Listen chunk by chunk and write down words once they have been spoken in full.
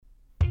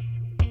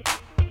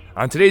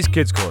On today's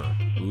Kids Corner,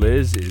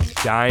 Liz is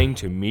dying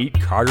to meet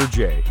Carter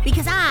J.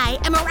 Because I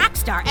am a rock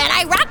star, and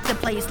I rocked the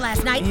place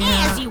last night,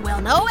 as you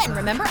well know. And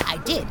remember, I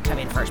did come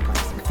in first place.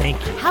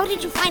 Thank you. How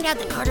did you find out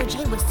that Carter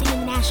J was singing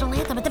the national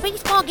anthem at the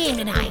baseball game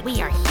tonight?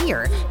 We are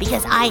here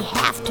because I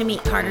have to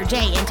meet Carter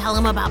J and tell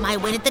him about my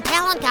win at the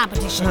talent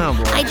competition. Oh,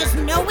 boy. I just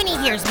know when he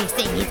hears me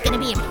sing, he's going to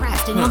be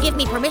impressed, and he'll give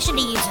me permission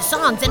to use his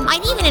songs and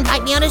might even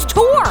invite me on his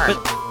tour.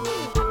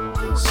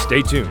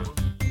 Stay tuned.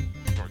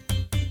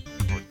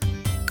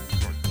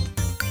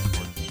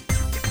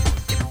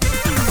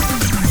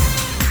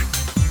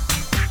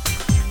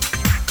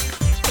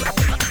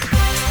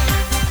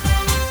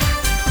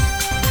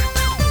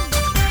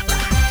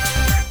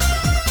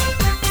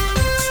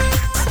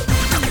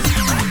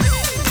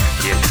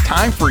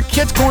 Time for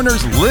Kids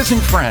Corner's Liz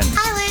and Friends.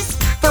 Hi, Liz.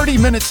 30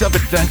 minutes of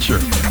adventure.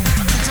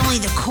 It's only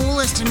the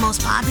coolest and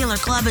most popular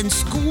club in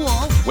school.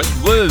 With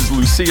Liz,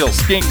 Lucille,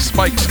 Skink,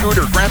 Spike,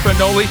 Scooter, Grandpa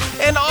Noli,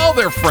 and all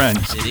their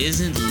friends. It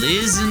isn't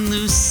Liz and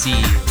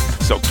Lucille.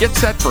 So get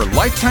set for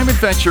lifetime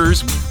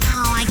adventures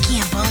Oh, I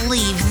can't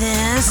believe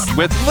this.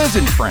 with Liz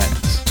and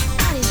Friends.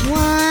 That is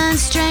one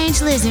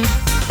strange lizard.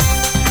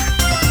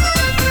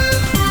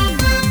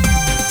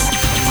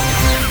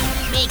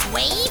 Make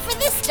way for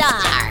the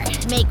star.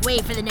 Make way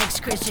for the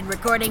next Christian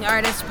recording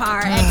artist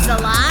par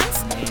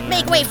excellence.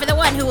 Make way for the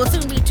one who will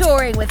soon be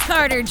touring with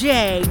Carter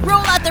J.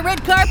 Roll out the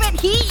red carpet.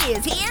 He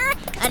is here.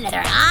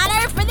 Another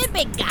honor for the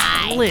big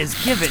guy. Liz,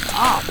 give it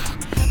up.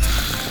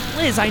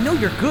 Liz, I know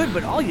you're good,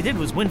 but all you did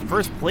was win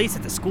first place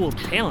at the school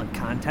talent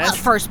contest.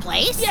 First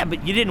place? Yeah,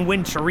 but you didn't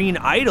win Shireen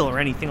Idol or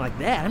anything like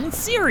that. I mean,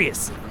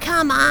 seriously.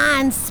 Come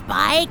on,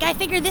 Spike. I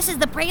figure this is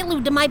the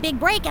prelude to my big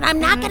break, and I'm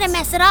not going to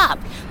mess it up.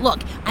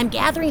 Look, I'm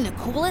gathering the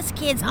coolest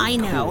kids I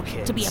know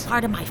kids? to be a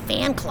part of my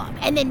fan club,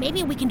 and then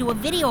maybe we can do a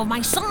video of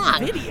my song.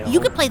 Video? You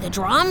could play the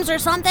drums or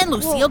something.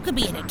 Lucille could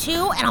be in it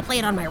too, and I'll play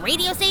it on my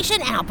radio station,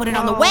 and I'll put it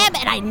on the web,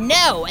 and I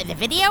know the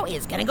video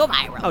is going to go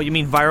viral. Oh, you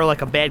mean viral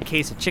like a bad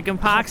case of chicken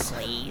pox?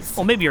 Please.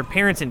 Well, maybe your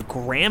parents and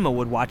grandma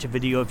would watch a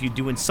video of you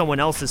doing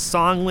someone else's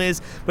song, Liz,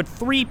 but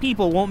 3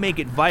 people won't make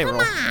it viral. Come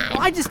on.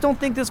 Well, I just don't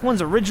think this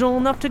one's original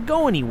enough to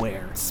go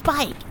anywhere.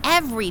 Spike,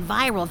 every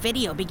viral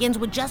video begins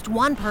with just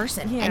one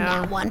person, and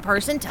Yeah. that one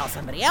person tells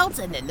somebody else,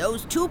 and then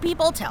those 2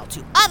 people tell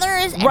 2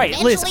 others, and Right,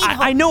 Liz, eventually...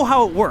 I know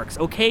how it works,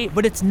 okay?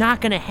 But it's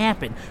not gonna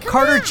happen.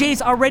 Carter on.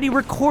 J's already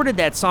recorded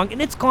that song, and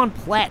it's gone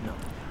platinum.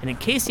 And in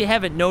case you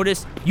haven't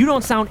noticed, you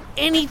don't sound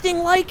anything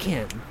like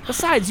him.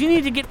 Besides, you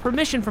need to get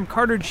permission from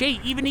Carter J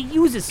even to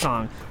use his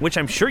song, which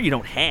I'm sure you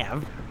don't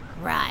have.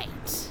 Right.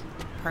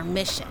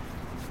 Permission.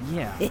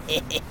 Yeah.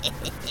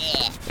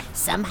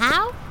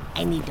 Somehow,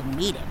 I need to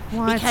meet him.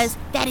 What? Because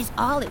that is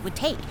all it would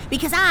take.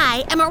 Because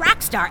I am a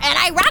rock star, and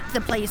I rocked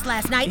the place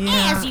last night,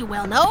 Yeah. as you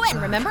well know.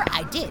 And remember,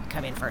 I did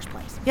come in first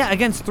place. Yeah,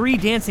 against 3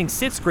 dancing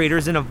 6th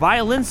graders and a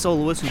violin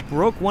soloist who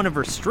broke one of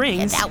her And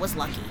strings. that was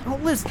lucky. Oh,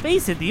 Liz,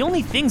 face it, the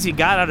only things you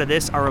got out of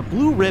this are a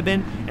blue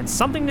ribbon and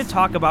something to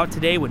talk about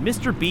today when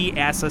Mr. B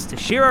asks us to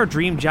share our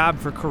dream job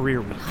for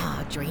Career Week.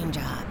 Oh, dream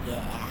job,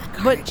 yeah.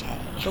 Carter J.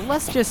 But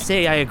let's just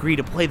say I agree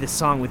to play this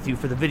song with you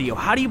for the video.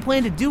 How do you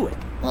plan to do it?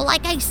 Well,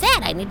 like I said,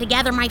 I need to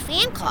gather my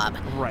fan club.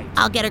 Right.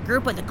 I'll get a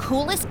group of the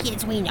coolest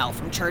kids we know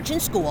from church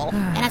and school,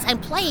 and as I'm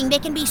playing, they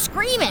can be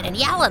screaming and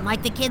yelling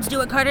like the kids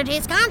do at Carter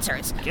J's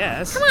concerts.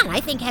 Guess. Come on, I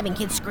think having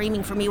kids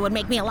screaming for me would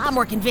make me a lot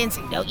more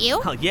convincing, don't you?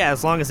 Well, yeah,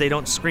 as long as they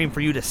don't scream for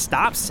you to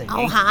stop singing.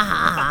 Oh, ha, ha,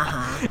 ha,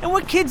 ha. And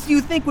what kids do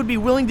you think would be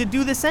willing to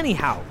do this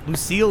anyhow?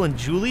 Lucille and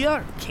Julia?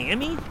 Or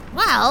Cammie?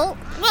 Well,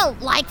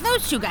 like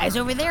those 2 guys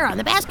over there on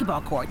the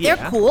basketball court. Yeah.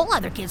 They're cool,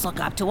 other kids look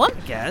up to them.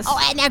 Guess. Oh,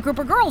 and that group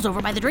of girls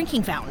over by the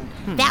drinking fountain.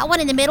 That one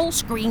in the middle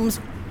screams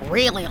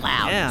really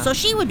loud. Yeah. So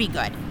she would be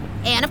good.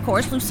 And, of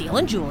course, Lucille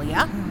and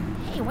Julia.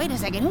 Hey, wait a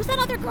second. Who's that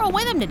other girl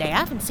with him today? I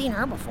haven't seen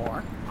her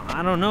before.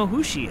 I don't know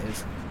who she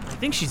is. I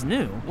think she's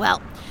new.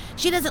 Well,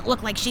 she doesn't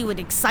look like she would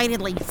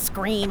excitedly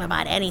scream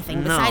about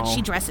anything. Besides, No.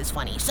 she dresses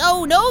funny.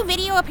 So, no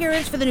video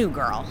appearance for the new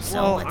girl.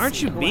 So Well, let's aren't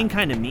see you who being else.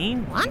 kind of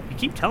mean? What? You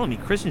keep telling me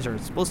Christians are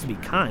supposed to be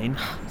kind.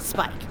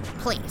 Spike,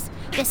 please.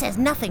 This has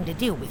nothing to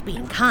do with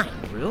being kind.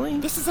 Really?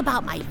 This is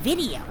about my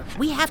video.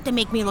 We have to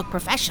make me look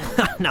professional.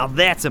 Now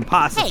that's Hey,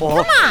 impossible.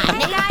 come on.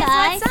 Hey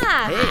guys, what's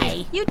up?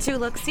 Hi. You 2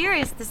 look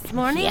serious this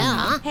morning.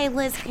 Yeah. Hey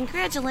Liz,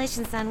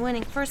 congratulations on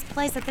winning first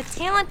place at the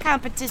talent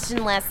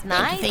competition last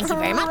night. Thank you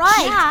very much.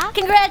 Right. Yeah.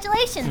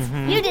 Congratulations.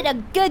 You did a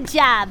good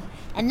job.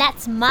 And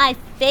that's my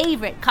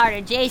favorite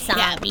Carter J song.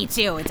 Yeah, me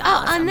too. It's Oh,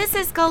 awesome. and this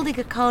is Goldie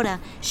Gakota.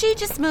 She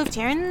just moved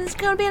here and is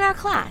going to be in our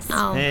class.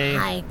 Oh, Hey.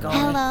 hi, Goldie.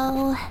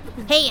 Hello.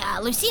 Hey,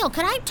 Lucille,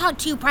 could I talk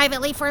to you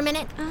privately for a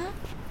minute?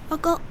 Well,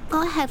 go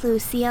ahead,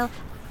 Lucille.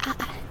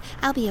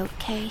 I'll be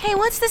okay. Hey,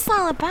 what's this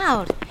all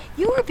about?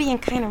 You were being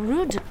kind of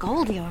rude to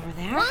Goldie over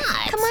there.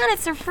 What? Come on,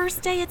 it's her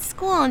first day at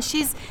school, and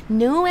she's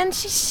new and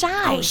she's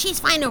shy. Oh, she's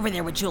fine over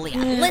there with Julia.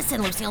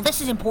 Listen, Lucille,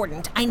 this is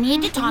important. I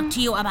need to talk to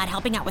you about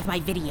helping out with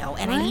my video,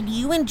 and I need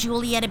you and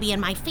Julia to be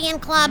in my fan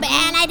club,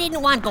 and I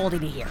didn't want Goldie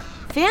to hear.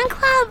 Fan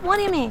club? What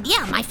do you mean?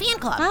 Yeah, my fan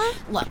club. Huh?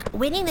 Look,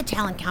 winning the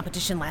talent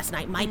competition last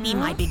night might be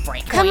my big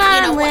break. Come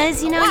Well, on, what?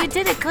 Liz. You What?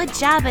 did a good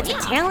job at the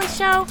talent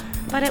show,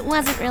 but it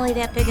wasn't really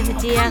that big of a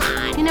deal.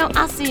 come on.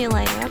 I'll see you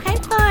later, okay?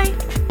 Bye.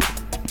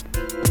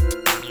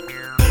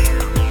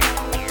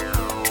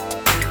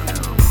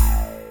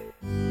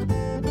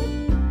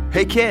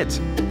 Hey kids,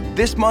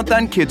 this month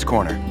on Kids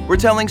Corner, we're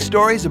telling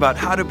stories about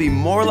how to be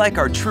more like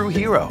our true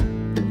hero,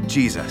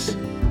 Jesus.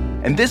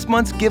 And this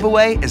month's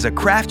giveaway is a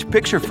craft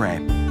picture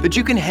frame that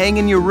you can hang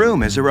in your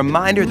room as a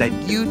reminder that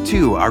you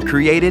too are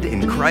created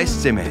in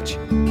Christ's image.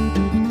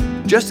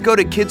 Just go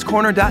to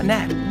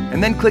kidscorner.net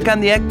and then click on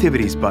the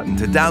activities button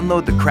to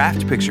download the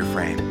craft picture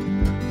frame.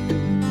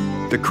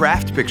 The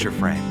craft picture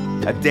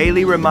frame, a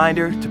daily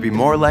reminder to be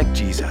more like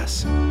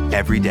Jesus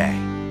every day.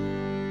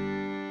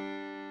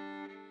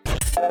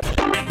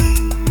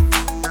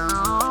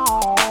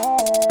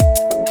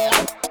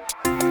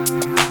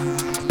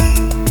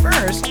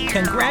 First,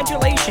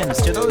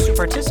 congratulations to those who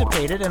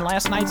participated in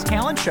last night's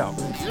talent show.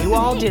 You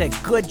all did a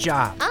good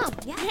job. Oh,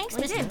 yeah, thanks,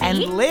 Mr. B. And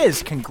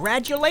Liz,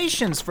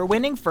 congratulations for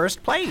winning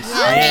first place.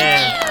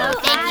 Yeah.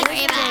 Thank you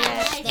very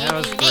much. That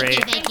was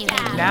great. Thank you.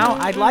 Now,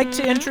 I'd like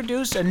to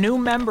introduce a new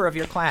member of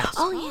your class.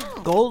 Oh,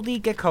 yeah. Goldie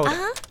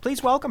Gakota.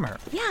 Please welcome her.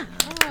 Yeah.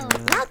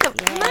 Welcome.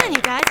 Come on,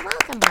 you guys.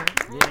 Welcome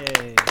her.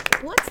 Yay.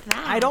 What's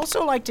that? I'd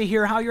also like to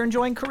hear how you're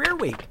enjoying Career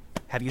Week.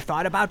 Have you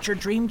thought about your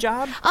dream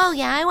job? Oh,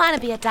 yeah, I want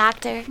to be a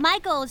doctor. My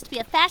goal is to be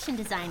a fashion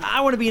designer. I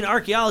want to be an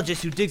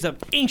archaeologist who digs up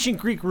ancient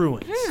Greek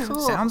ruins.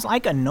 Sounds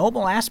like a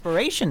noble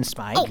aspiration,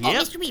 Spike. Oh,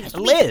 Mr. B, Mr. B.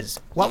 Liz,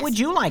 what Yes. would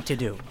you like to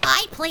do?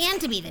 I plan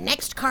to be the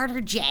next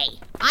Carter J.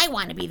 I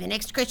want to be the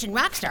next Christian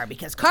rock star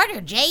because Carter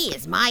J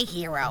is my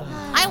hero.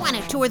 I want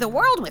to tour the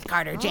world with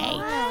Carter J.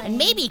 And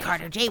maybe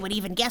Carter J would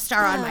even guest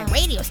star on my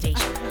radio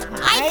station.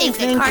 I think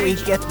that Carter we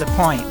J... get the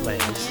point,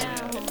 Liz.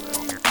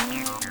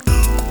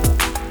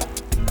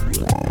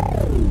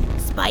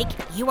 Spike,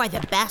 you are the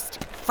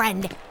best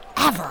friend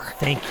ever.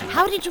 Thank you.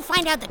 How did you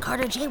find out that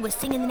Carter J was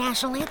singing the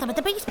national anthem at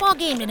the baseball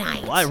game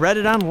tonight? Well, I read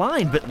it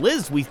online, but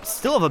Liz, we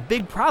still have a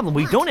big problem.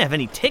 We don't have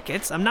any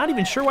tickets. I'm not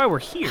even sure why we're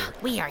here.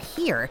 We are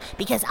here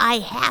because I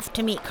have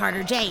to meet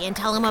Carter J and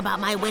tell him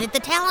about my win at the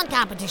talent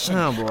competition.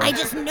 Oh, boy. I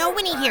just know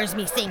when he hears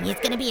me sing, he's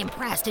going to be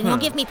impressed and he'll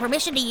give me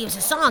permission to use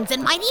his songs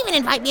and might even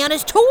invite me on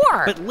his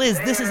tour. But Liz,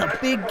 this is a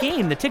big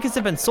game. The tickets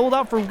have been sold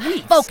out for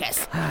weeks.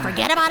 Focus.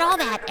 Forget about all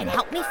that and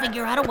help me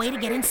figure out a way to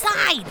get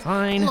inside.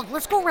 Fine. Look,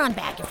 let's go around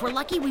back. If we're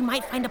lucky, we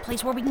might find a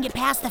place where we can get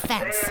past the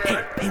fence.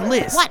 Hey,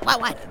 Liz.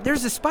 What?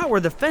 There's a spot where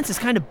the fence is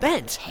kind of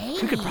bent. Hey.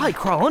 We could probably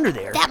crawl under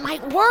there. That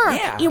might work.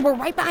 Yeah. We're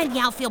right behind the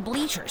outfield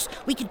bleachers.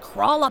 We could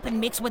crawl up and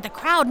mix with the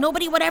crowd.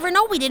 Nobody would ever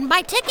know we didn't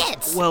buy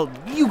tickets. Well,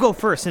 you go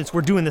first since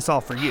we're doing this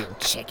all for you.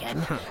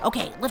 Chicken.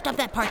 Okay, lift up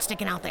that part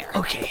sticking out there.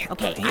 Okay.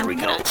 Okay, Here we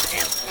go.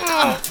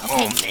 Oh,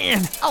 okay. Oh,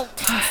 man. Oh,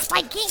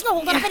 Spike, can't you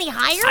hold it up any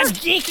higher? I'm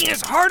yanking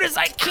as hard as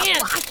I can.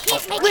 Well, I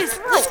can't make Liz, it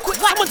through. Liz, quick,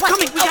 someone's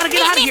coming. We gotta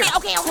get out of here.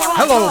 Okay.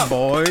 Hello,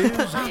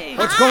 boys.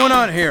 What's going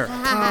on here?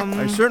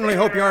 I certainly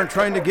hope you aren't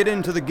trying to get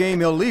into the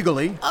game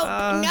illegally.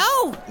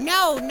 Oh,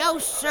 no,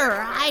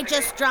 sir. I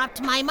just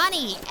dropped my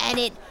money and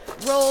it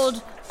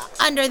rolled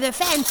under the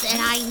fence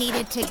and I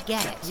needed to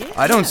get it.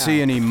 I don't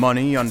see any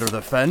money under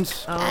the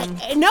fence.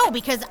 No,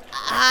 because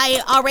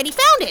I already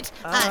found it.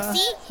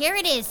 See, here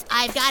it is.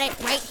 I've got it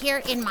right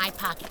here in my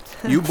pocket.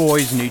 You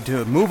boys need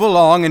to move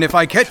along, and if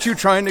I catch you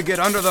trying to get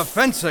under the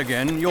fence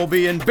again, you'll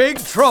be in big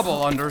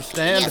trouble,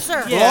 understand? Yes,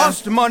 sir. Yeah.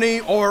 Lost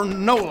money or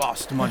no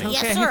lost money.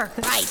 Yes, sir.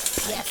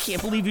 Right. Yes.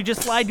 Can't believe you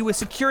just lied to a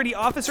security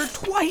officer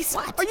twice.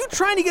 What? Are you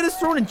trying to get us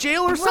thrown in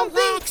jail or something?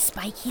 Relax,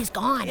 Spike. He's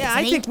gone. Yeah, isn't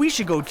I he? think we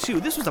should go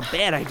too. This was a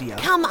bad idea.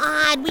 Come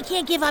on, we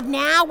can't give up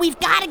now. We've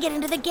got to get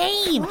into the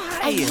game. Why?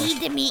 I need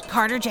to meet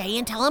Carter J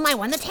and tell him I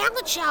won the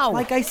talent show.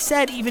 Like I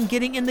said, even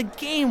getting in the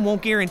game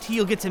won't guarantee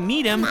you'll get to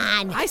meet him.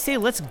 Come on. I say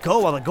let's go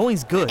while the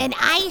going's good. And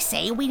I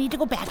say we need to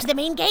go back to the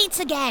main gates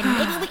again.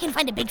 Maybe we can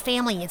find a big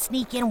family and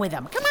sneak in with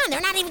them. Come on,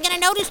 they're not even going to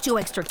notice 2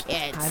 extra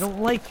kids. I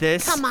don't like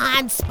this. Come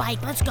on,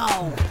 Spike, let's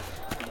go.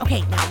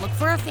 Okay, now look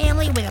for a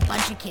family with a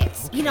bunch of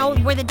kids. You know,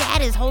 where the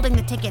dad is holding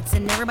the tickets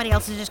and everybody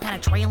else is just kind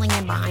of trailing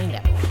in behind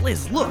him.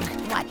 Liz, look.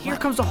 What? Here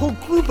comes a whole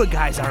group of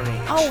guys our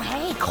age. Oh,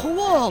 hey,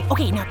 cool.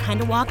 Okay, now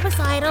kind of walk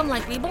beside them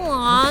like we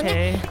belong.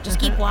 Okay. Just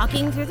keep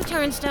walking through the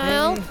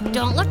turnstile.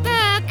 Don't look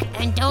back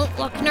and don't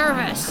look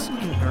nervous.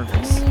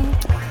 Nervous.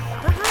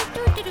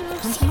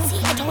 See,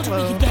 I told you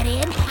we could get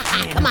in.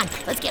 Come on,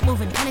 let's get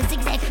moving. Kind of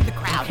zigzag through the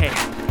crowd. Okay.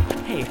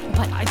 Hey,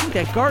 What? I think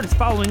that guard is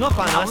following up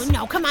on No, us.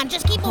 no, come on,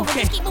 just keep moving,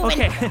 Okay, just keep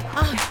moving. okay.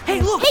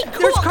 Hey, look, hey,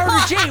 there's cool.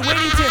 Carter J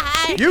waiting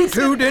to... You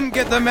two didn't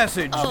get the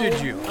message, did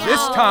you? no. This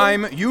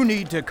time, you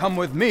need to come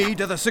with me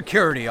to the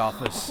security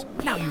office.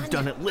 Now you've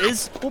done it,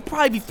 Liz. We'll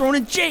probably be thrown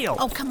in jail.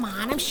 Oh, come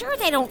on. I'm sure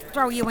they don't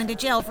throw you into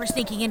jail for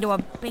sneaking into a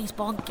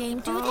baseball game,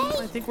 do I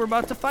they? think we're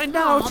about to find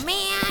out. Oh,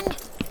 man.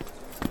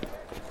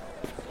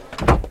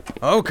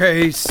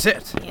 Okay,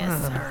 sit.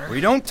 Yes, sir.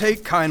 We don't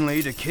take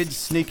kindly to kids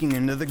sneaking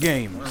into the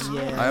games.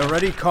 I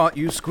already caught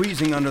you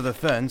squeezing under the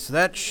fence.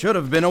 That should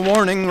have been a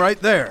warning right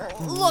there.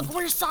 Look,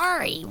 we're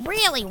sorry.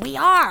 Really, we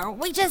are.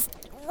 We just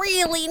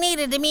really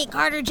needed to meet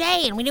Carter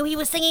J, and we knew he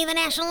was singing the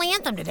national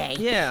anthem today.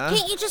 Yeah.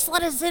 Can't you just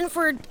let us in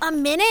for a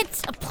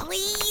minute?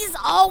 Please?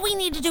 All we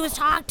need to do is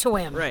talk to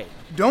him. Right.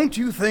 Don't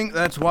you think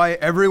that's why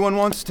everyone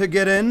wants to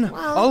get in?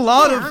 Well, A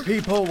lot yeah. of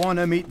people want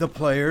to meet the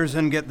players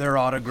and get their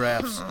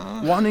autographs.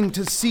 Wanting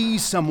to see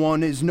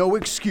someone is no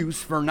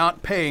excuse for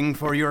not paying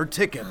for your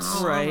tickets.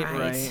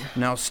 Right.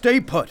 Now stay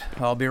put.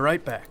 I'll be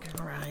right back.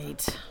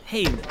 Right.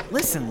 Hey,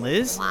 listen,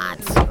 Liz.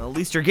 What? At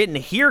least you're getting to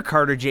hear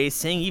Carter J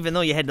sing, even though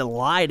you had to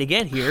lie to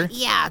get here.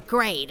 Yeah,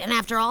 great. And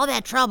after all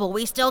that trouble,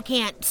 we still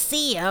can't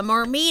see him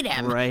or meet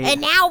him. Right. And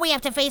now we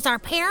have to face our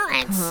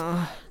parents.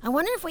 I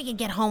wonder if we could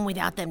get home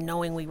without them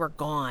knowing we were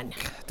gone.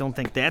 Don't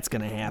think that's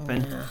gonna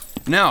happen.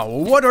 Now,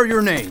 what are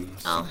your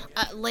names?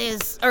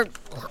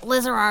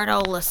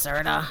 Lizardo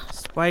Lacerda.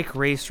 Spike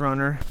Race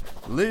Runner.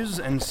 Liz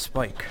and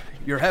Spike.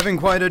 You're having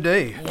quite a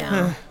day.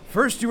 Yeah.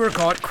 First you were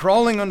caught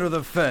crawling under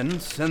the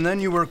fence, and then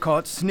you were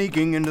caught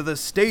sneaking into the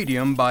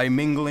stadium by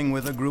mingling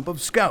with a group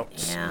of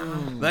scouts. Yeah.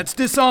 That's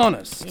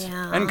dishonest.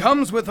 Yeah. And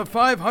comes with a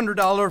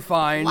 $500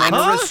 fine What? and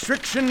a Huh?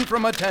 restriction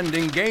from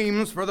attending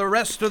games for the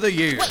rest of the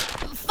year.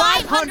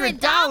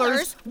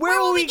 $500? Where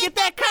will we get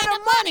that kind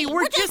of money?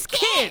 We're just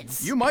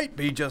kids. You might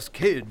be just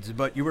kids,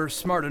 but you were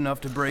smart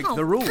enough to break Oh,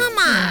 the rules. come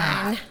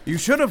on. You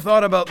should have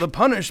thought about the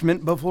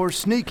punishment before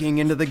sneaking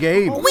into the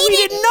game. We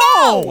didn't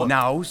know.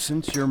 Now,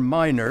 since you're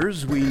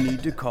minors, we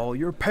need to call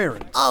your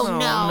parents. Oh,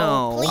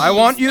 no. Please, I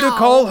want you to no.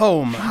 call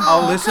home.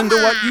 I'll listen to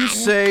come what you on.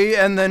 say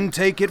and then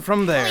take it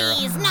from there.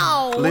 Please,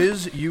 no.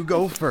 Liz, you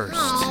go first.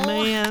 Oh.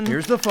 Man.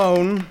 Here's the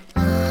phone.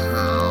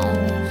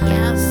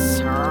 Yes,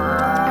 sir.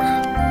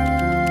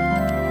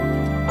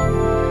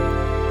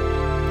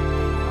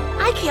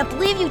 I can't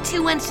believe you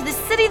two went to the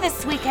city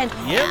this weekend.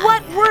 Yep.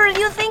 What were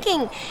you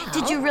thinking?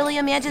 Did you really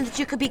imagine that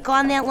you could be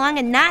gone that long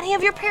and not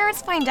have your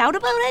parents find out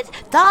about it?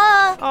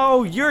 Duh!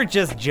 Oh, you're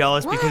just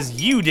jealous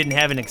because you didn't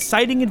have an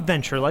exciting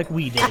adventure like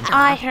we did.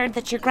 I heard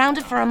that you're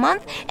grounded for a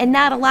month and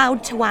not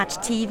allowed to watch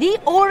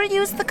TV or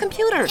use the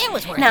computer. It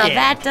was worth Now, it.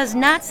 that does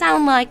not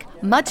sound like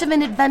much of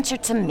an adventure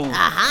to me.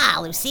 Aha,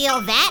 Lucille,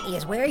 that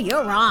is where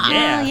you're wrong.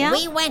 Yeah. Yeah?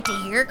 We went to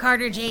hear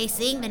Carter J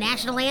sing the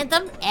national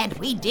anthem, and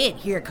we did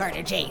hear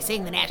Carter J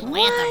sing the national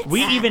anthem.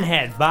 We even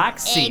had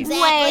box seats.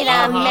 Exactly. Wait a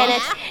Uh-huh.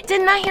 minute.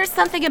 Didn't I hear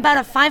something about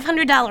a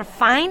 $500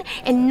 fine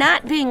and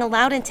not being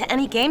allowed into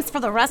any games for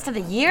the rest of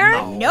the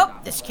year? Nope,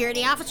 the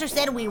security officer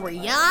said we were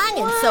young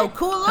and so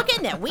cool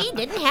looking that we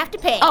didn't have to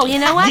pay. Oh, you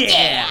know what?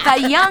 Yeah.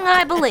 The young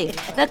I believe.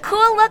 The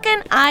cool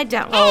looking I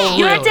don't. Oh,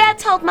 Your really? dad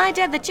told my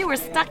dad that you were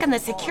stuck in the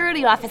security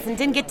office and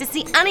didn't get to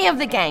see any of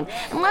the game.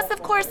 Unless,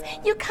 of course,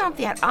 you count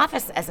that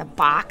office as a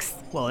box.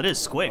 Well, it is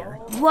square.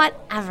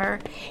 Whatever.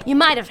 You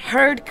might have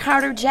heard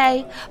Carter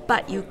J,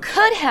 but you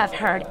could have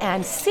heard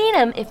and seen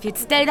him if you'd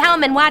stayed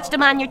home and watched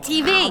him on your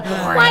TV.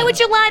 Why would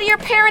you lie to your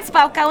parents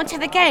about going to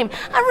the game?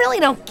 I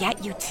really don't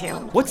get you two.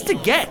 What's to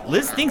get?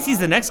 Liz thinks he's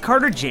the next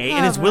Carter J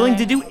and is willing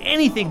to do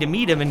anything to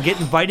meet him and get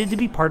invited to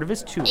be part of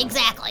his tour.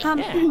 Exactly.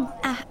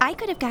 I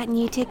could have gotten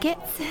you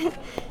tickets.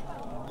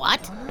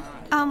 What?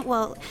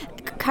 Well,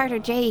 Carter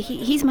J,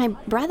 he's my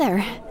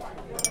brother.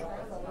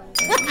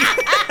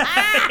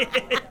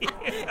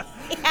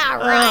 Yeah,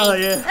 right. Oh,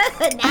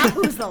 yeah. Now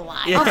who's the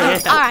liar? Yeah.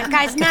 Okay, all right,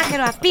 guys, knock it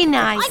off. Be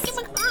nice. Like him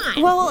a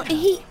crime. Well,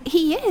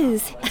 he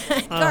is.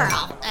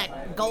 Girl,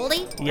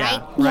 Goldie, Yeah,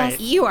 right? right.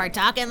 You are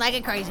talking like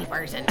a crazy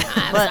person.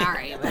 I'm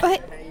sorry,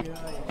 but...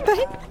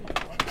 But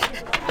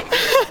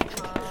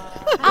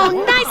Oh,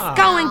 nice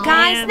going,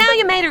 guys. man. Now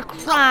you made her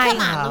cry. Come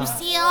on,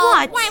 Lucille.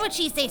 What? Why would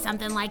she say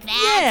something like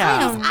that?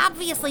 Yeah. He's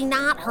obviously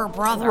not her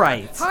brother.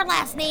 Right. Her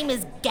last name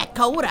is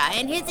Gekota,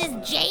 and his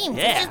is James.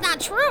 Yeah. It's just not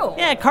true.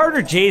 Yeah,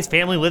 Carter J's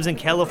family lives in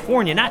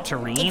California, not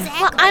Tureen.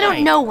 Exactly. Well, I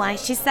don't know why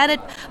she said it,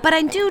 but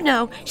I do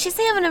know she's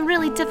having a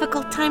really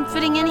difficult time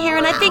fitting in here,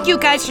 and I think you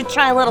guys should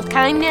try a little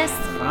kindness.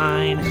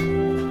 Fine.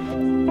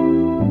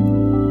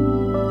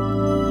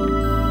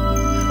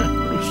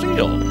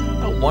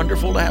 Lucille,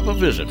 wonderful to have a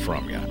visit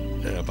from you.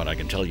 But I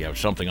can tell you have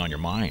something on your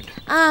mind.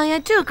 Oh, you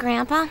do,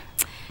 Grandpa.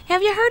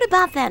 Have you heard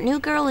about that new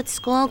girl at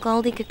school,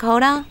 Goldie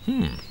Gekota?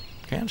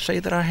 Can't say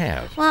that I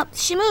have. Well,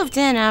 she moved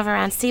in over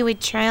on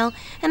Seaweed Trail,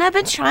 and I've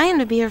been trying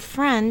to be her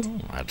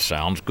friend. That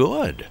sounds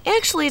good.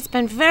 Actually, it's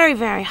been very,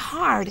 very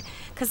hard,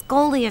 because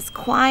Goldie is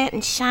quiet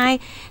and shy,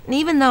 and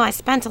even though I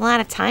spent a lot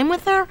of time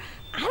with her,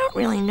 I don't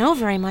really know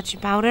very much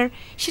about her.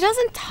 She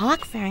doesn't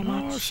talk very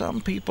much.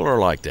 Some people are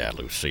like that,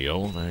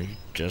 Lucille. They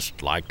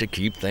just like to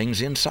keep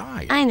things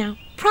inside. I know.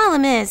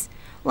 Problem is,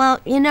 well,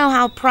 you know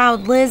how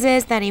proud Liz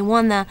is that he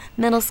won the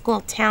middle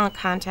school talent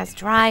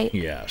contest, right?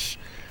 Yes.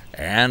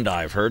 And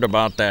I've heard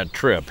about that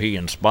trip he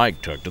and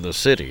Spike took to the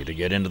city to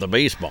get into the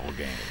baseball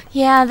game.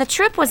 Yeah, the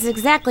trip was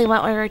exactly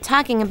what we were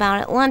talking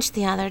about at lunch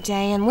the other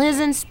day, and Liz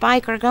and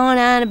Spike are going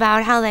on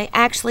about how they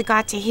actually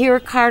got to hear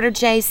Carter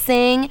J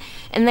sing,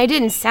 and they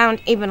didn't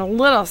sound even a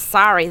little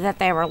sorry that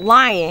they were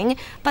lying,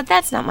 but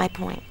that's not my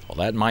point. Well,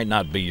 that might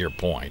not be your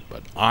point,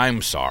 but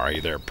I'm sorry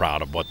they're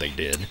proud of what they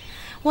did.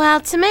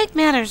 Well, to make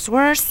matters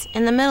worse,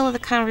 in the middle of the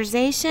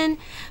conversation,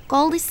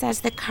 Goldie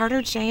says that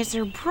Carter J is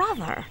her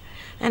brother.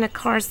 And of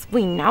course,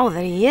 we know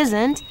that he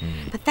isn't.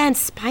 But then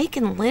Spike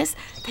and Liz,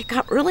 they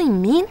got really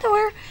mean to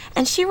her,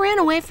 and she ran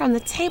away from the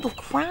table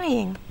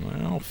crying.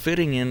 Well,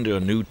 fitting into a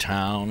new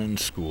town and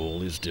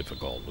school is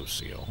difficult,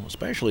 Lucille,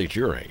 especially at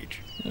your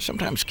age.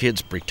 Sometimes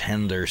kids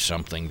pretend they're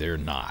something they're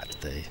not.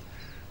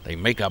 They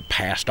make up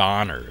past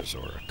honors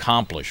or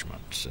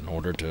accomplishments in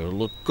order to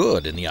look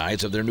good in the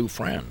eyes of their new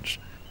friends.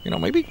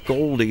 Maybe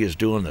Goldie is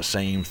doing the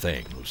same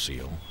thing,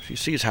 Lucille. She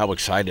sees how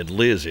excited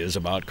Liz is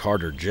about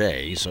Carter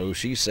J, so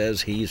she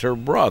says he's her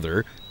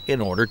brother in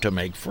order to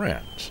make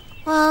friends.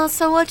 Well,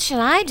 so what should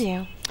I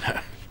do?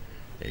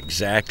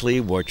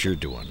 Exactly what you're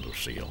doing,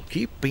 Lucille.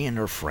 Keep being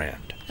her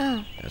friend.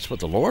 Oh. That's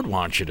what the Lord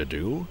wants you to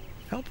do.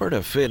 Help her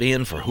to fit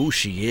in for who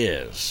she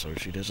is, so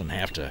she doesn't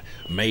have to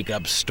make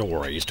up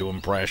stories to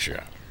impress you.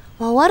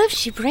 Well, what if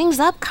she brings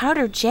up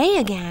Carter J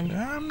again?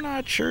 I'm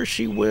not sure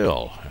she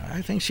will.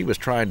 I think she was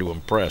trying to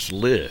impress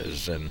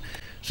Liz, and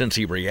since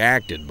he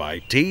reacted by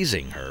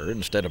teasing her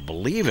instead of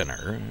believing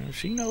her,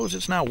 she knows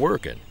it's not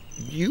working.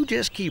 You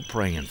just keep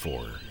praying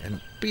for her and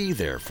be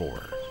there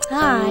for her. All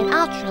right,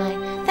 I'll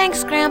try.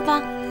 Thanks, Grandpa.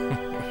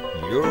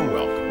 You're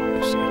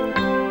welcome, Lucille.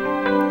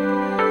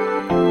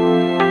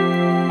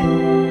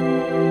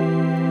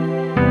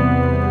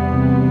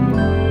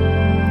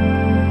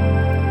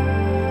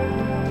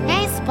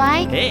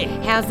 Spike? Hey.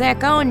 How's that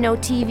going? No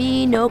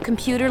TV, no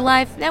computer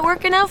life? That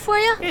working out for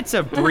you? It's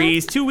a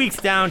breeze. 2 weeks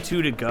down,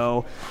 2 to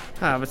go.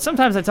 But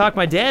sometimes I talk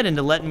my dad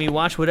into letting me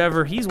watch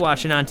whatever he's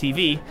watching on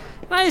TV.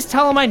 And I just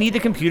tell him I need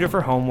the computer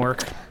for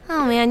homework.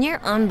 Oh, man,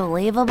 you're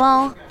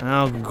unbelievable.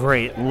 Oh,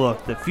 great.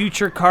 Look, the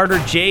future Carter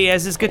J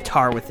has his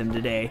guitar with him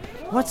today.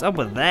 What's up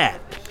with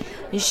that?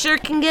 You sure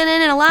can get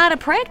in a lot of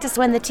practice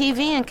when the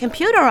TV and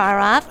computer are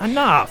off.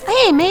 Enough.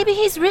 Hey, maybe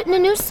he's written a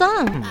new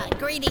song.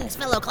 Greetings,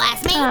 fellow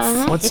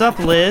classmates. What's up,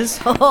 Liz?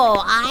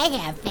 Oh, I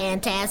have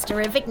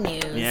fantastic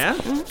news. Yeah?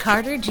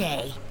 Carter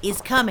J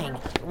is coming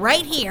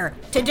right here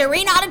to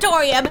Doreen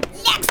Auditorium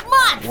next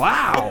month.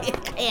 Wow.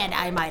 And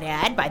I might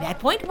add, by that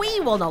point,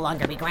 we will no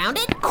longer be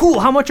grounded. Cool.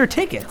 How much are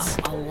tickets?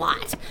 A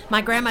lot.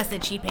 My grandma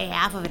said she'd pay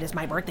half of it as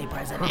my birthday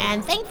present.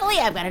 And thankfully,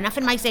 I've got enough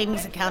in my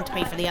savings account to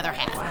pay for the other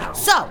half. Wow.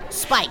 So,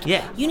 Spike,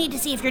 you need to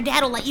see if your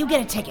dad will let you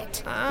get a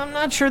ticket. I'm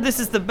not sure this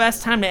is the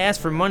best time to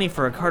ask for money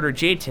for a Carter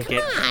J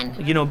ticket. Come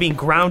on. You know, being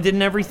grounded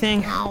and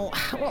everything. Oh,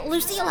 well,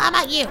 Lucille, how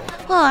about you?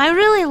 Well, I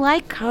really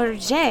like Carter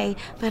J,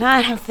 but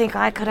I don't think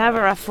I could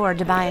ever afford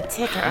to buy a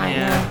ticket right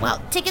now.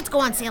 Well, tickets go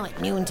on sale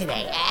at noon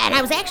today, and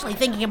I was actually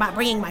thinking about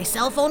bringing my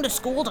cell phone to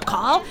school to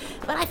call,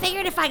 but I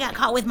figured if I got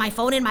caught with my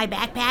phone in my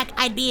backpack,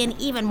 I'd be in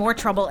even more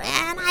trouble,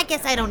 and I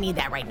guess I don't need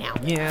that right now.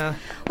 Yeah.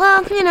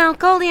 Well,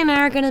 Goldie and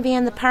I are going to be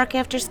in the park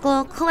after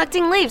school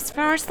collecting leaves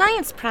for our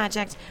science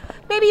project.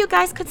 Maybe you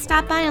guys could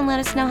stop by and let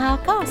us know how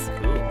it goes.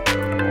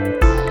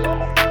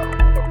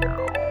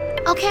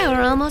 Okay,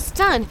 we're almost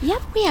done.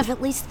 Yep. We have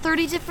at least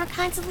 30 different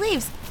kinds of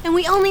leaves, and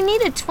we only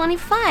needed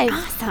 25.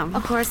 Awesome.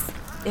 Of course,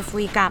 if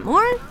we got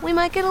more, we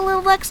might get a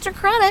little extra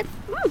credit.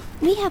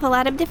 We have a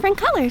lot of different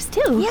colors,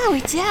 too. Yeah,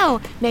 we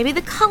do. Maybe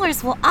the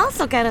colors will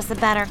also get us a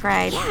better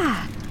grade.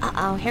 Yeah.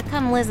 Uh-oh, here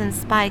come Liz and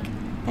Spike.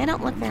 They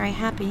don't look very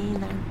happy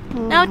either.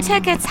 No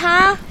tickets,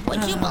 huh?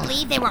 Would you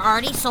believe they were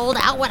already sold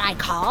out when I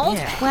called?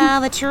 Yeah.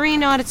 Well, the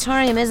Tureen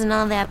Auditorium isn't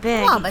all that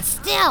big. Well, but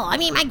still,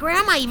 my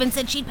grandma even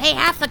said she'd pay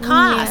half the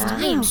cost. Yeah.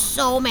 I am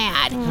so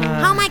mad.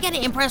 How am I going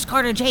to impress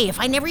Carter J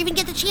if I never even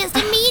get the chance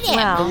to meet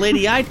him? The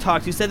lady I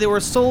talked to said they were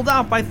sold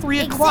out by 3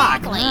 o'clock.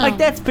 Exactly. Like,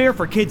 that's fair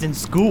for kids in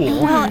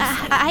school. Well,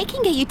 I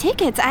can get you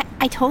tickets.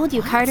 I told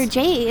you Carter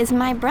J is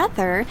my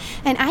brother,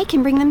 and I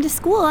can bring them to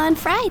school on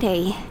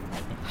Friday.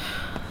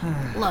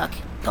 Look,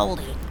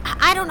 Goldie,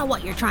 I don't know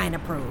what you're trying to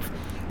prove,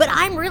 but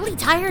I'm really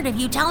tired of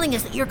you telling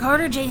us that you're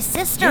Carter J's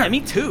sister. Yeah,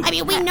 me too.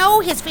 We know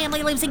his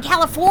family lives in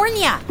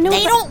California.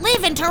 They don't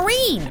live in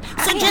Tureen.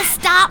 So just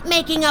stop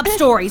making up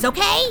stories,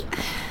 okay?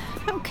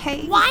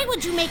 Okay. Why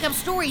would you make up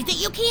stories that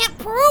you can't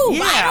prove?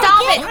 Yeah.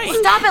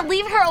 Stop it.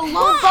 Leave her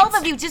alone, both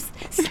of you. Just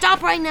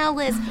stop right now,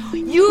 Liz.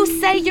 You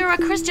say you're a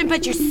Christian,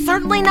 but you're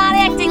certainly not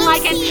acting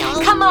like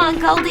it. Come on,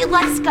 Goldie,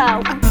 let's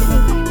go.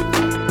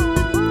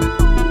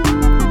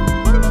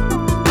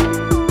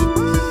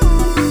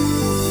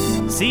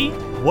 See?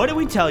 What did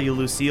we tell you,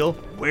 Lucille?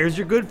 Where's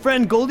your good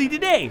friend Goldie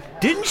today?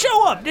 Didn't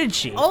show up, did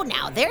she? Oh,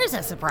 now there's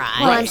a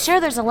surprise. Well, I'm sure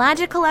there's a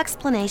logical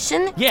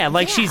explanation. Yeah,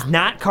 like she's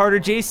not Carter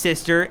J's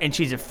sister and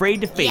she's afraid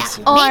to face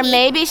it. Or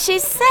maybe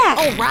she's sick.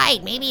 Oh,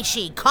 right. Maybe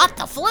she caught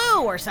the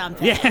flu or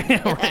something. Yeah,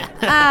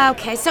 right.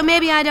 Okay, so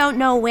maybe I don't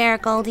know where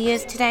Goldie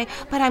is today,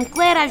 but I'm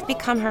glad I've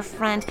become her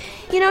friend.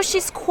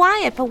 She's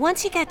quiet, but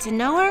once you get to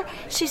know her,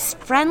 she's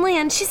friendly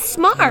and she's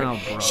smart.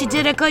 Oh, She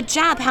did a good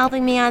job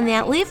helping me on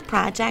that leaf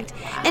project.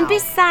 Wow. And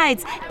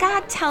besides,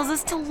 God tells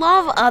us to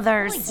love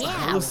others. Well,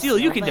 yeah. Lucille,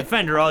 you can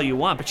defend her all you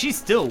want, but she's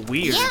still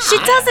weird. Yeah. She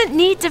doesn't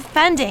need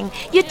defending.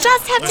 You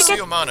just have to Lucille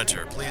get...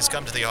 Monitor, please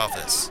come to the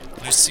office.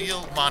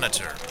 Lucille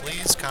Monitor,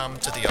 please come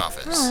to the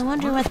office. Oh, I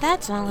wonder what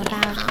that's all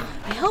about.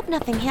 I hope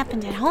nothing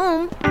happened at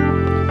home.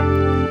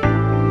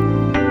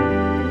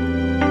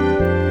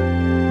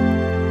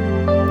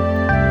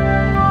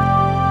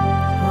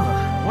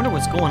 I wonder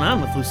what's going on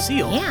with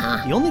Lucille.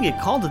 Yeah. You only get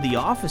called to the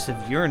office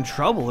if you're in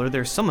trouble or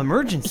there's some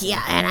emergency.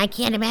 Yeah, and I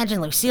can't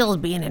imagine Lucille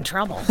being in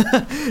trouble.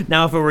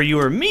 Now, if it were you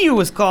or me who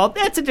was called,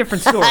 that's a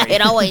different story.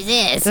 It always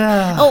is.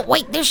 Oh,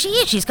 wait, there she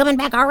is. She's coming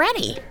back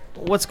already.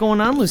 What's going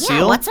on, Lucille?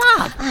 Yeah, what's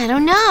up? I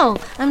don't know.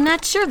 I'm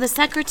not sure. The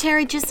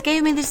secretary just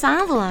gave me this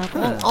envelope.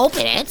 Well,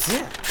 open it.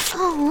 Yeah.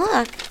 Oh,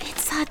 look.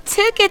 It's a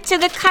ticket to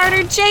the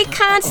Carter J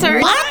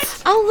concert.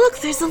 What? Oh,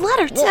 look, there's a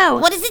letter, too.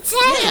 What does it say?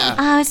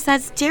 It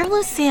says, Dear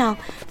Lucille,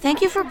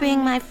 thank you for being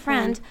my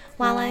friend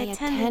while I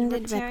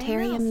attended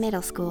Reptaria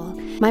Middle School.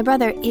 My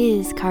brother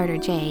is Carter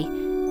J.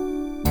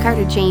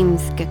 Carter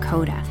James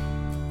Gakoda.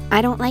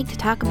 I don't like to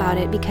talk about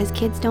it because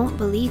kids don't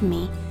believe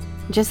me,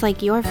 just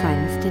like your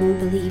friends didn't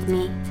believe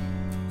me.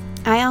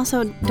 I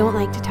also don't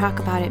like to talk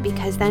about it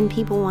because then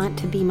people want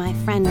to be my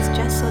friends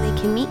just so they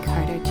can meet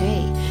Carter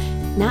J,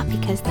 not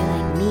because they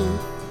like me.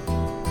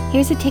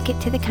 Here's a ticket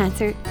to the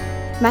concert.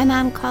 My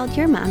mom called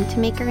your mom to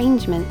make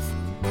arrangements.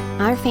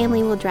 Our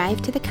family will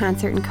drive to the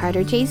concert in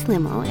Carter J's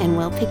limo and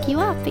we'll pick you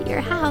up at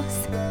your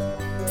house.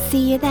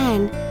 See you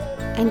then,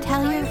 and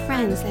tell your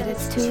friends that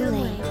it's too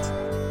late.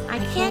 I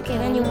can't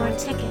get any more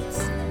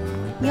tickets.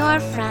 Your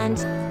friend,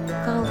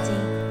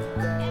 Goldie.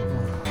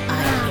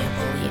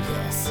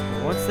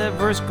 What's that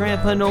verse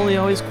Grandpa Noli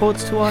always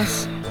quotes to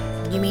us?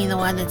 You mean the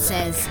one that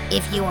says,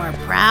 if you are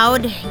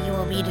proud, you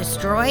will be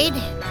destroyed?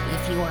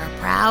 If you are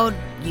proud,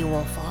 you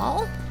will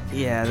fall?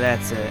 Yeah,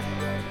 that's it.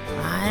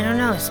 I don't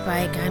know,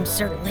 Spike. I'm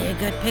certainly a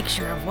good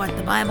picture of what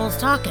the Bible's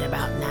talking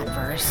about in that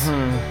verse.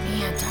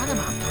 Man, talk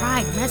about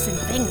pride messing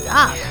things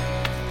up.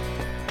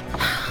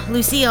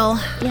 Lucille.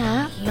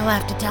 Yeah? You'll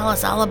have to tell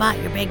us all about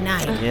your big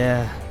night.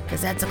 Yeah.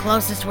 Because that's the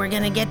closest we're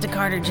going to get to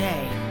Carter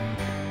J.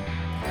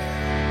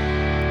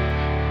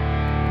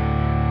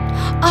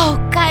 Oh,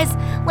 guys,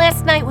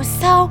 last night was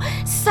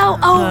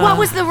what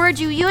was the word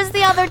you used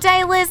the other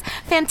day, Liz?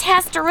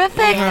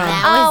 Fantasterific? Yeah,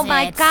 that was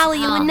my it.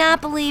 golly, you would not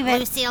believe it.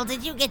 Lucille,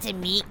 did you get to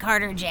meet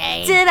Carter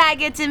J? Did I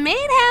get to meet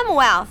him?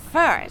 Well,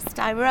 first,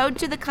 I rode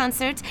to the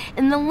concert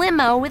in the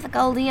limo with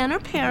Goldie and her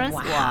parents.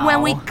 Wow.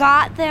 When we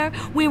got there,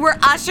 we were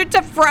ushered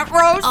to front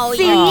row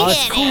seats.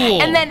 That's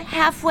cool. And then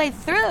halfway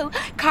through,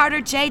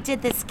 Carter J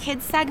did this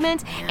kids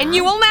segment, and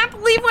you will not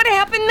believe what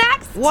happened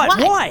next.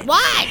 What?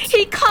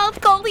 He called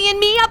Goldie and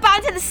me up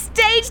onto the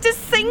stage to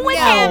sing with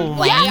him.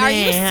 Way. Yeah. Are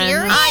you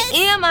serious?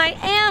 I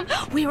am.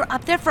 We were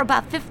up there for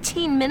about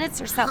 15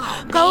 minutes or so.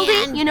 Goldie,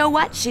 man. you know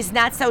what? She's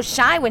not so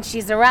shy when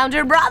she's around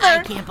her brother.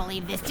 I can't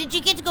believe this. Did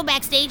you get to go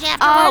backstage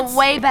afterwards? Oh,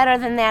 way better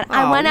than that.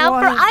 I went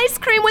out for ice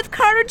cream with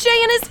Carter J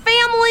and his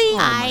family.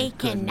 I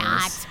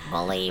cannot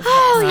believe this.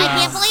 Oh, I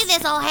yes. can't believe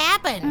this all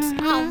happened.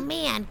 Oh,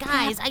 man,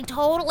 guys, I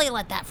totally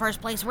let that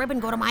first place ribbon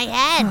go to my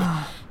head.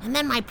 And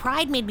then my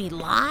pride made me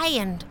lie,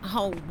 and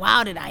oh,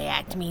 wow, did I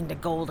act mean to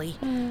Goldie.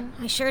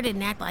 I sure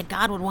didn't act like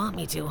God would want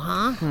me to,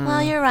 huh?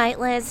 Well, you're right,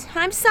 Liz.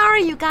 I'm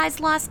sorry you guys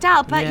lost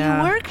out, but you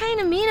were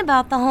kind of mean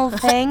about the whole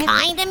thing.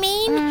 Kind of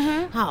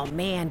mean? Oh,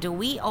 man, do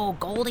we owe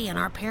Goldie and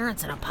our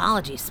parents an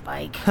apology,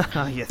 Spike?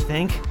 You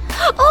think?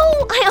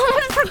 Oh, I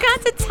almost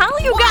forgot to tell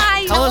you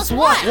guys. Tell us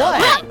what?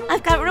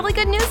 I've got really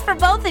good news for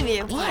both of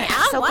you. Yeah,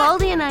 So what?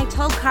 Goldie and I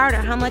told Carter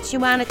how much you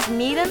wanted to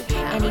meet him,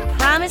 and he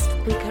promised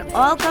we could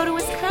all go to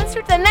his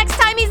concert the next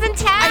time he's in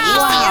town. Are you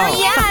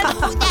serious? Yes.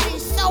 Oh, that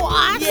is so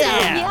awesome.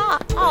 Yeah.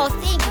 Oh,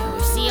 thank you,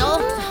 Lucille.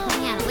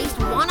 Man, at least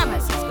one of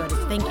us is good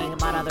at thinking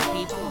about other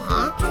people,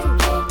 huh?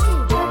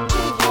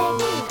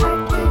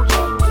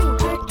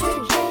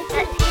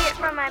 Let's hear it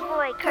from my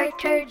boy,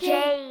 Carter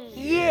J.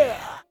 Yeah.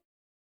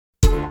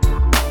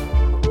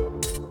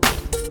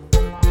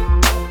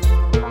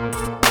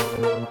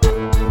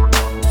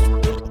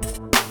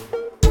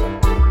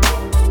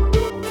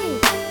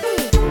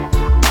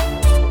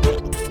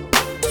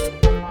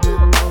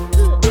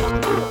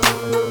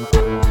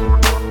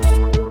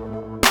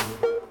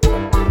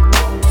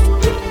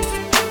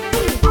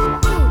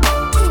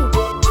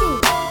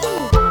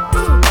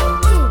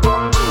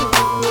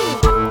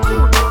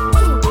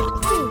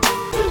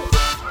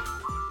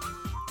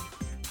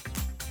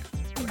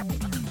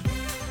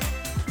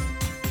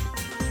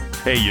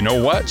 Hey, you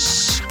know what?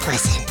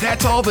 Listen.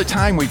 That's all the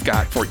time we've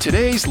got for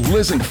today's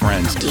Liz and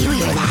Friends. Do you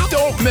hear that?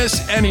 Don't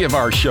miss any of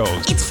our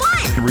shows. It's fun.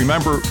 And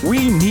remember,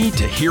 we need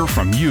to hear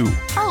from you.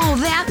 Oh,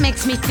 that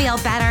makes me feel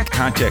better.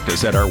 Contact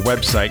us at our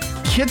website,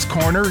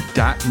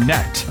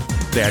 kidscorner.net.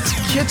 That's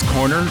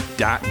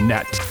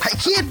kidscorner.net. I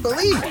can't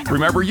believe it.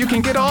 Remember, you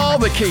can get all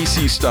the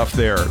KC stuff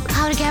there.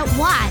 How to get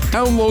what?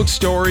 Download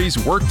stories,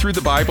 work through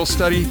the Bible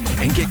study,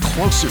 and get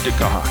closer to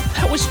God.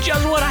 That was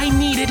just what I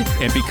needed.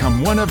 And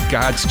become one of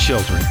God's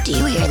children. Do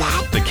you hear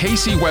that? The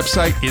KC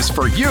website is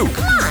for you.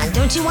 Come on,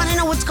 don't you want to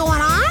know what's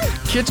going on?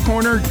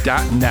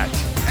 kidscorner.net.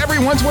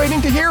 Everyone's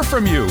waiting to hear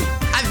from you.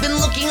 I've been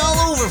looking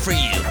all over for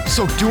you.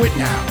 So do it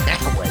now.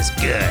 That was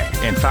good.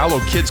 And follow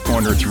Kids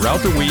Corner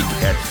throughout the week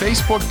at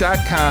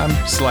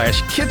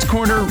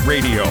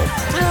facebook.com/kidscornerradio.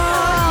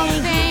 Oh,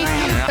 thank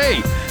you.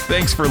 Hey,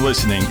 thanks for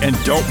listening, and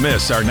don't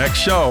miss our next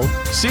show.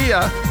 See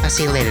ya. I'll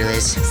see you later,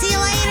 Liz. See you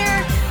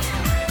later.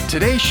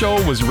 Today's show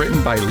was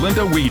written by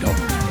Linda Weedle.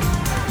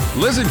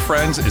 Liz and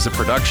Friends is a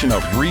production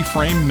of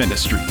Reframe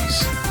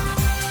Ministries.